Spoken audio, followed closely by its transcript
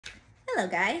Hello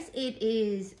guys, it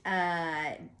is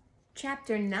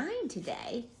chapter 9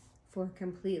 today for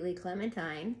Completely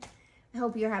Clementine. I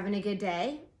hope you're having a good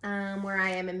day. Where I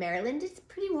am in Maryland, it's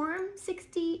pretty warm,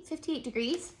 58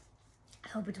 degrees. I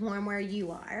hope it's warm where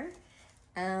you are.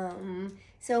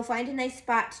 So find a nice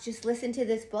spot to just listen to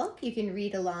this book. You can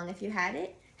read along if you have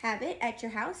it at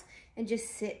your house and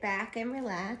just sit back and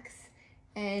relax.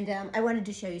 And I wanted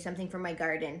to show you something from my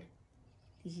garden.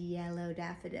 These yellow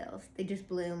daffodils, they just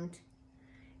bloomed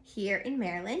here in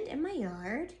Maryland in my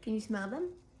yard. Can you smell them?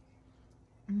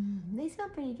 They smell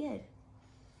pretty good.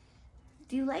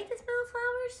 Do you like the smell of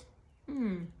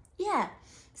flowers? Yeah,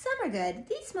 some are good.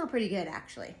 These smell pretty good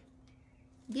actually.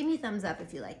 Give me a thumbs up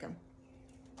if you like them.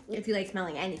 If you like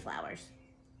smelling any flowers.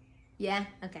 Yeah?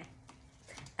 Okay.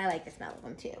 I like the smell of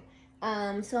them too.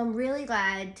 So I'm really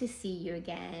glad to see you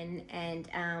again. And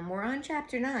we're on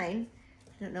chapter 9.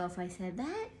 I don't know if I said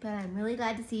that, but I'm really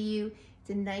glad to see you. It's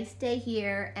a nice day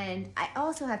here. And I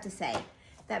also have to say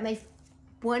that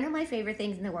one of my favorite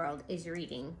things in the world is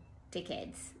reading to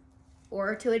kids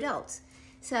or to adults.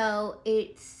 So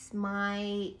it's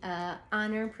my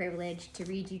honor and privilege to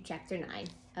read you chapter 9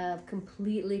 of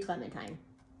Completely Clementine.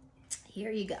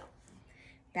 Here you go.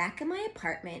 Back in my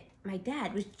apartment, my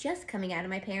dad was just coming out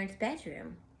of my parents'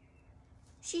 bedroom.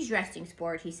 "She's resting,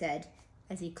 Sport," he said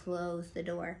as he closed the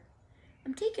door.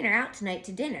 "I'm taking her out tonight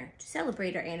to dinner to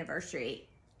celebrate our anniversary.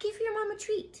 Give your mom a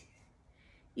treat."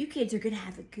 "You kids are going to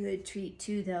have a good treat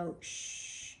too, though.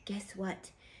 Shh, guess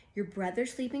what? Your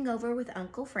brother's sleeping over with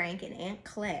Uncle Frank and Aunt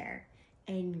Claire,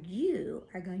 and you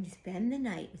are going to spend the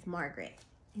night with Margaret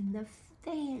in the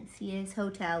fanciest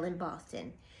hotel in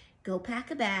Boston. Go pack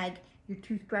a bag, your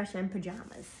toothbrush, and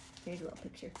pajamas." Here's a little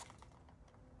picture.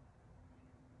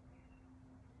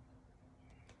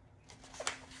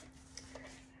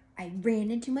 I ran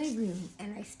into my room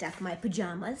and I stuffed my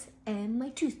pajamas and my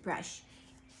toothbrush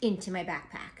into my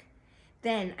backpack.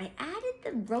 Then I added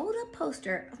the rolled up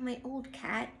poster of my old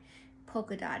cat,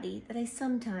 Polka Dotty, that I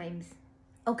sometimes,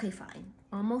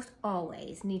 almost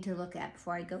always need to look at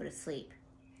before I go to sleep.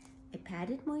 I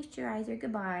patted moisturizer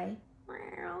goodbye.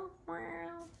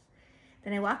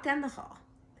 Then I walked down the hall.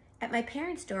 At my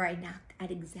parents' door, I knocked at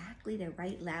exactly the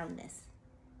right loudness.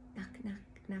 Knock, knock,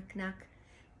 knock, knock.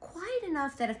 Quiet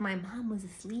enough that if my mom was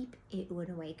asleep, it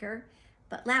would awake her,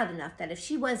 but loud enough that if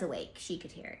she was awake, she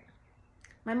could hear it.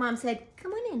 My mom said,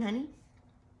 "Come on in, honey."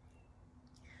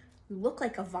 "You look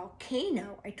like a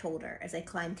volcano," I told her as I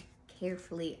climbed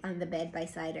carefully on the bed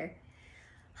beside her.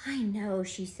 "I know,"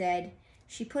 she said.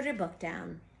 She put her book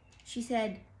down. She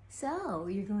said, "So,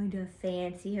 you're going to a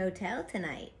fancy hotel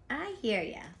tonight. I hear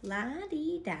ya.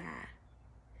 La-dee-da."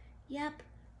 "Yep,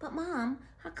 but Mom,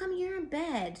 how come you're in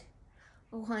bed?"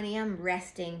 "Oh, honey, I'm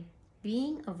resting.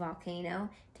 Being a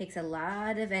volcano takes a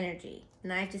lot of energy,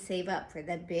 and I have to save up for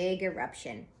the big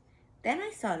eruption." Then I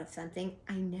thought of something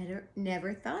I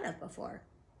never thought of before.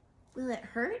 "Will it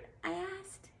hurt?" I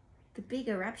asked. "The big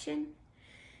eruption?"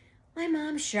 My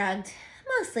mom shrugged.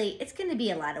 "Mostly, it's going to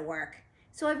be a lot of work,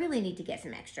 so I really need to get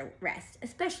some extra rest,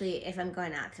 especially if I'm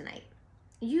going out tonight.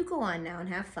 You go on now and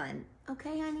have fun.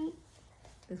 Okay, honey?"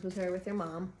 This was her with her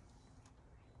mom.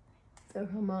 So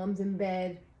her mom's in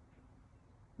bed,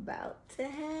 about to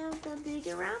have the big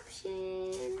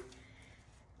eruption.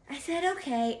 I said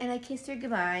okay, and I kissed her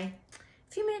goodbye.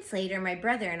 A few minutes later, my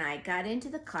brother and I got into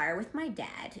the car with my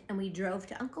dad, and we drove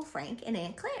to Uncle Frank and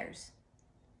Aunt Claire's.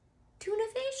 "Tuna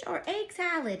fish or egg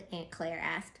salad?" Aunt Claire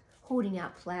asked, holding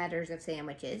out platters of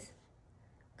sandwiches.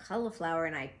 Cauliflower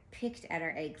and I picked at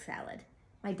our egg salad.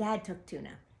 My dad took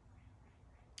tuna.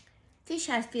 "Fish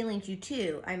has feelings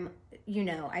too,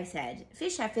 I said.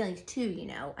 "Fish have feelings too,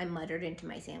 I muttered into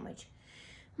my sandwich.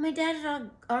 My dad had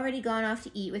already gone off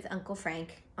to eat with Uncle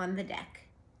Frank on the deck.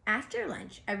 After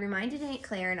lunch, I reminded Aunt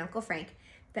Claire and Uncle Frank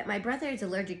that my brother is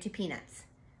allergic to peanuts,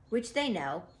 which they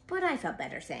know, but I felt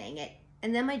better saying it.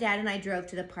 And then my dad and I drove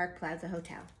to the Park Plaza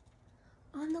Hotel.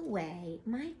 On the way,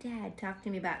 my dad talked to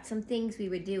me about some things we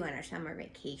would do on our summer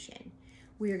vacation.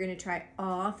 We were going to try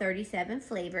all 37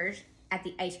 flavors at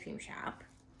the ice cream shop.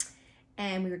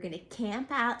 And we were going to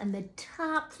camp out on the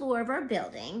top floor of our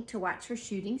building to watch for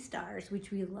shooting stars,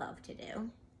 which we love to do.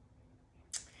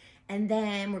 And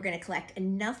then we're going to collect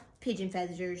enough pigeon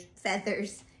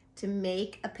feathers to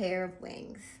make a pair of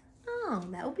wings. Oh,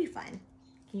 that would be fun.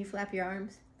 Can you flap your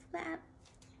arms? Flap,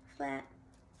 flap.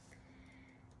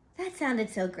 That sounded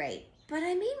so great, but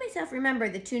I made myself remember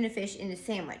the tuna fish in his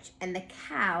sandwich and the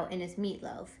cow in his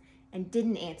meatloaf and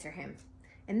didn't answer him.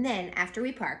 And then, after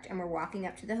we parked and were walking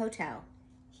up to the hotel,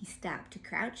 he stopped to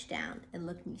crouch down and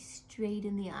look me straight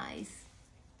in the eyes.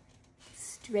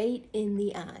 Straight in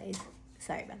the eyes.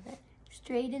 Sorry about that.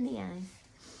 straight in the eyes.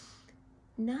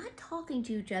 Not talking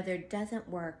to each other doesn't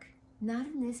work. Not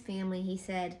in this family, he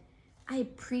said. I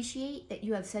appreciate that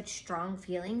you have such strong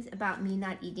feelings about me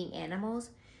not eating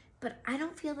animals, but I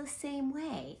don't feel the same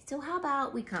way. So how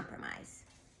about we compromise?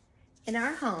 In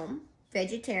our home,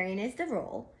 vegetarian is the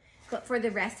rule, but for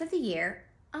the rest of the year,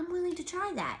 I'm willing to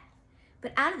try that.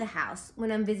 But out of the house,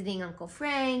 when I'm visiting Uncle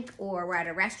Frank or we're at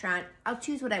a restaurant, I'll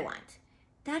choose what I want.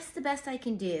 That's the best I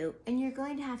can do, and you're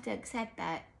going to have to accept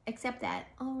that,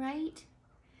 all right?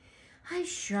 I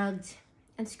shrugged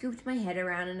and scooped my head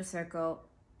around in a circle.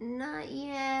 Not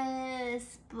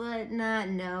yes, but not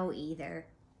no either.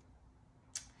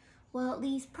 Well, at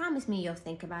least promise me you'll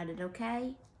think about it,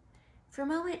 okay? For a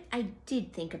moment, I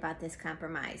did think about this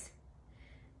compromise.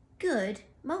 Good.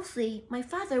 Mostly, my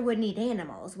father wouldn't eat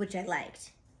animals, which I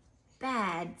liked.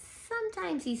 Bad.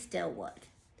 Sometimes he still would.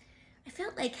 I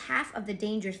felt like half of the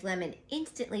dangerous lemon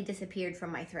instantly disappeared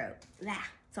from my throat.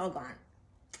 It's all gone.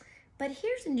 But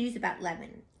here's the news about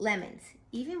lemons.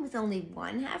 Even with only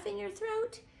one half in your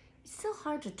throat, it's still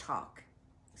hard to talk.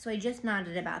 So I just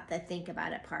nodded about the think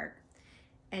about it part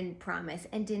and promise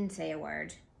and didn't say a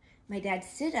word. My dad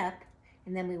stood up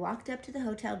and then we walked up to the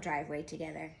hotel driveway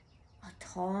together. A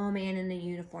tall man in a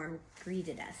uniform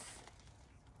greeted us.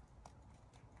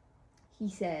 He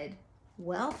said,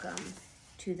 "Welcome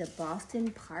to the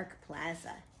Boston Park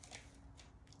Plaza."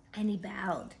 And he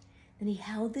bowed. Then he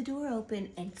held the door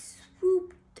open and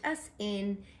swooped us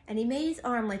in, and he made his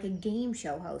arm like a game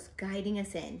show host, guiding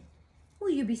us in. "Will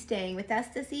you be staying with us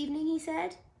this evening?" he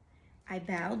said. I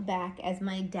bowed back as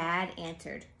my dad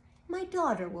answered, "My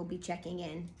daughter will be checking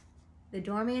in." The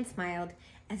doorman smiled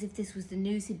as if this was the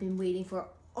news he'd been waiting for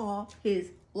all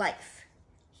his life.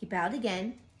 He bowed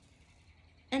again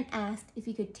and asked if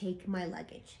he could take my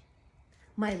luggage.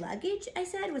 "My luggage?" I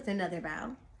said with another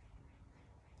bow.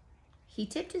 He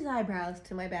tipped his eyebrows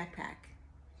to my backpack.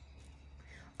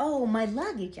 "Oh, my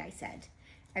luggage," I said.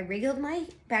 I wriggled my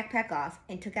backpack off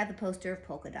and took out the poster of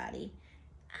Polka Dotty.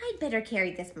 "I'd better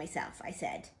carry this myself," I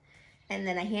said. And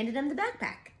then I handed him the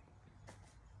backpack.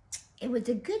 It was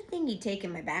a good thing he'd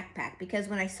taken my backpack because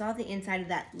when I saw the inside of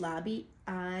that lobby,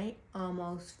 I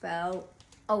almost fell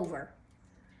over.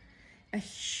 A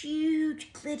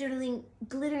huge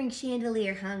glittering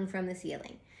chandelier hung from the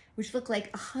ceiling, which looked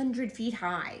like 100 feet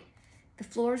high. The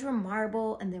floors were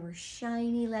marble and there were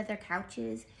shiny leather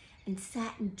couches and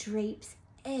satin drapes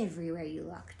everywhere you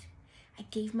looked. I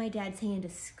gave my dad's hand a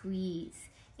squeeze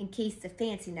in case the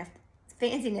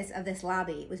fanciness of this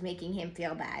lobby was making him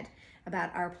feel bad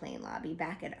about our plain lobby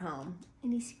back at home,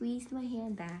 and he squeezed my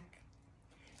hand back.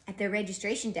 At the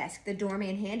registration desk, the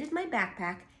doorman handed my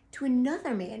backpack to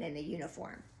another man in a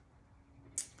uniform.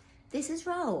 "This is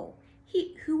Raoul,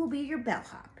 who will be your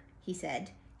bellhop," he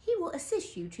said. "He will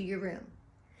assist you to your room."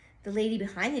 The lady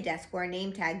behind the desk wore a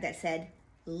name tag that said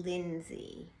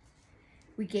Lindsay.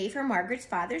 We gave her Margaret's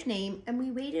father's name and we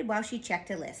waited while she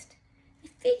checked a list. I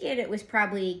figured it was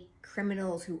probably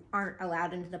criminals who aren't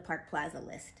allowed into the Park Plaza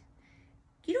list.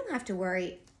 "You don't have to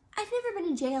worry. I've never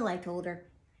been in jail," I told her.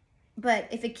 "But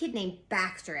if a kid named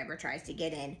Baxter ever tries to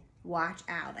get in, watch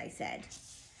out," I said.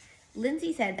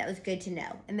 Lindsay said that was good to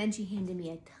know, and then she handed me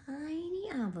a tiny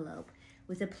envelope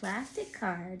with a plastic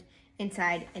card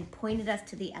inside and pointed us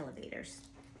to the elevators.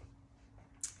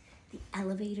 The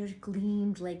elevators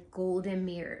gleamed like golden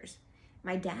mirrors.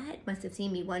 My dad must have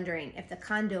seen me wondering if the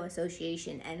condo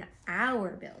association and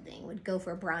our building would go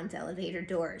for bronze elevator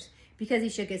doors because he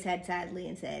shook his head sadly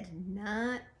and said,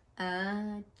 "Not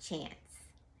a chance."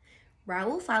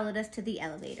 Raoul followed us to the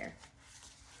elevator.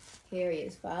 Here he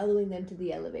is following them to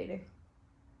the elevator.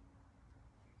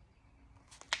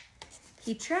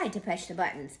 He tried to push the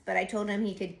buttons, but I told him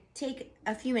he could take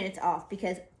a few minutes off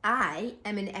because I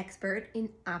am an expert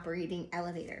in operating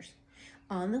elevators.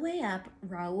 On the way up,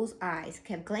 Raoul's eyes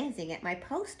kept glancing at my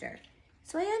poster,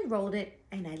 so I unrolled it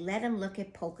and I let him look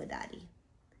at Polka Dotty.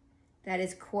 "That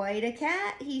is quite a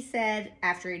cat," he said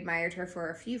after he admired her for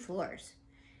a few floors.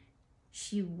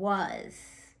 "She was,"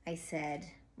 I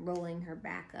said, rolling her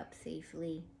back up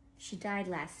safely. "She died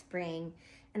last spring,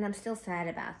 and I'm still sad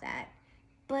about that.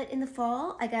 But in the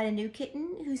fall, I got a new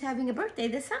kitten who's having a birthday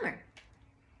this summer.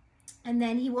 And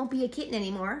then he won't be a kitten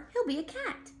anymore. He'll be a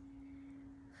cat.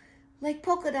 Like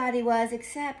Polka Dotty was,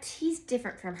 except he's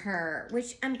different from her,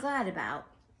 which I'm glad about.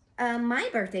 My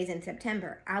birthday's in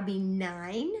September. I'll be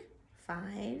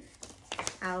 5.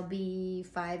 I'll be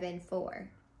 5 and 4.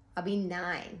 I'll be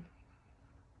 9.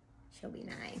 She'll be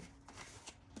 9.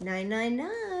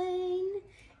 999.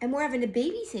 And we're having a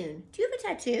baby soon. Do you have a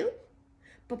tattoo?"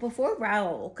 But before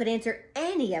Raoul could answer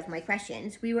any of my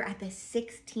questions, we were at the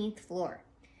 16th floor.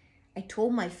 I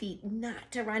told my feet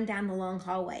not to run down the long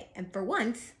hallway, and for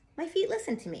once, my feet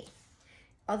listened to me,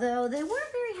 although they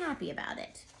weren't very happy about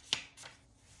it.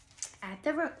 At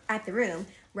the room,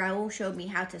 Raoul showed me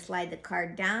how to slide the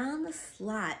card down the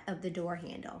slot of the door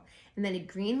handle, and then a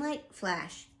green light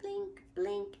flashed, blink,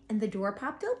 blink, and the door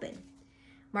popped open.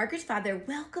 Margaret's father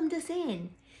welcomed us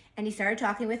in, and he started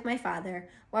talking with my father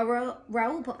while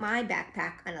Raoul put my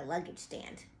backpack on a luggage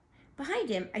stand. Behind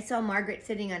him, I saw Margaret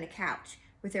sitting on a couch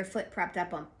with her foot propped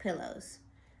up on pillows.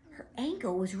 Her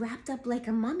ankle was wrapped up like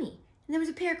a mummy, and there was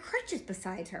a pair of crutches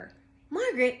beside her.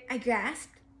 "Margaret," I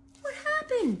gasped. "What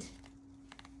happened?"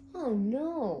 "Oh,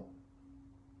 no."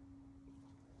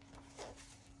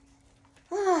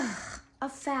 "A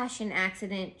fashion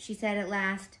accident," she said at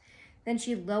last. Then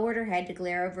she lowered her head to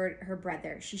glare over her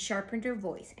brother. She sharpened her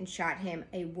voice and shot him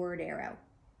a word arrow.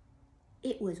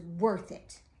 "It was worth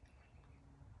it."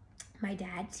 My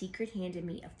dad secret-handed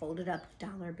me a folded-up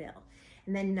dollar bill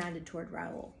and then nodded toward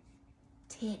Raoul.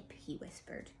 "Tip," he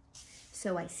whispered.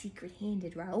 So I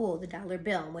secret-handed Raoul the dollar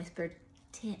bill and whispered,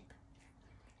 "Tip."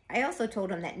 I also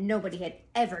told him that nobody had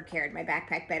ever carried my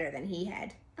backpack better than he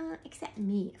had, except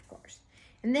me, of course.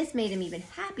 And this made him even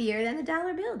happier than the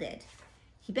dollar bill did.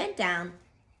 He bent down,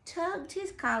 tugged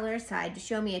his collar aside to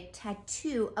show me a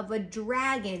tattoo of a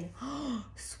dragon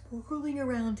swirling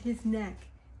around his neck,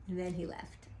 and then he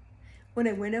left. When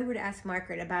I went over to ask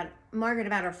Margaret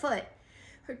about her foot,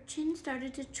 her chin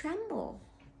started to tremble.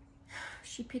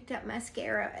 She picked up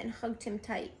mascara and hugged him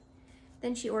tight.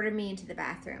 Then she ordered me into the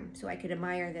bathroom so I could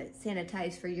admire the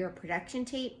Sanitize for Your production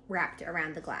tape wrapped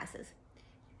around the glasses.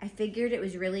 I figured it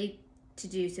was really to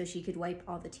do so she could wipe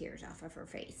all the tears off of her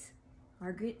face.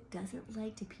 Margaret doesn't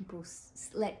like people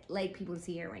to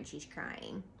see her when she's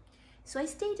crying. So I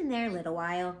stayed in there a little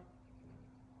while.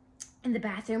 And the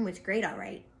bathroom was great, all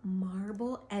right.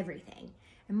 Marble everything.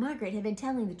 And Margaret had been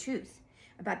telling the truth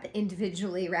about the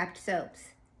individually wrapped soaps.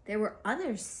 There were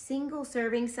other single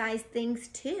serving size things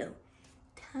too.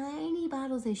 Tiny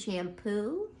bottles of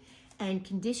shampoo and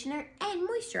conditioner and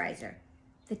moisturizer.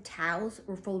 The towels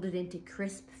were folded into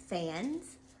crisp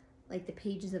fans, like the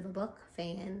pages of a book,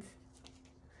 fans.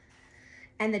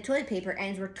 And the toilet paper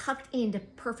ends were tucked into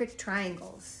perfect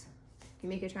triangles. Can you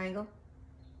make a triangle?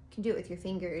 You can do it with your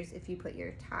fingers if you put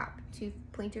your top two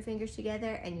pointer fingers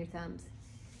together and your thumbs.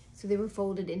 So they were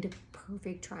folded into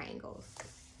perfect triangles.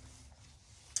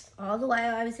 All the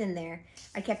while I was in there,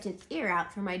 I kept an ear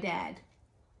out for my dad,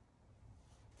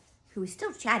 who was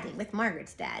still chatting with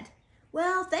Margaret's dad.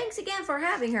 "Well, thanks again for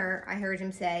having her," I heard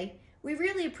him say. "We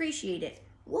really appreciate it.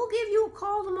 We'll give you a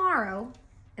call tomorrow."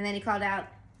 And then he called out,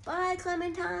 "Bye,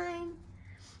 Clementine."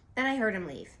 Then I heard him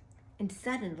leave. And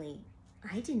suddenly,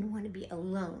 I didn't want to be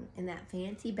alone in that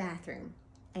fancy bathroom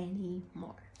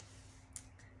anymore.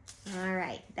 All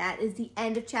right, that is the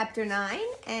end of chapter 9,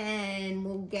 and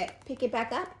we'll pick it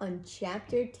back up on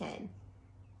chapter 10.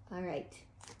 All right.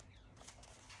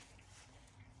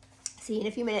 See you in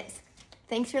a few minutes.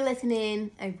 Thanks for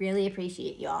listening. I really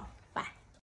appreciate y'all.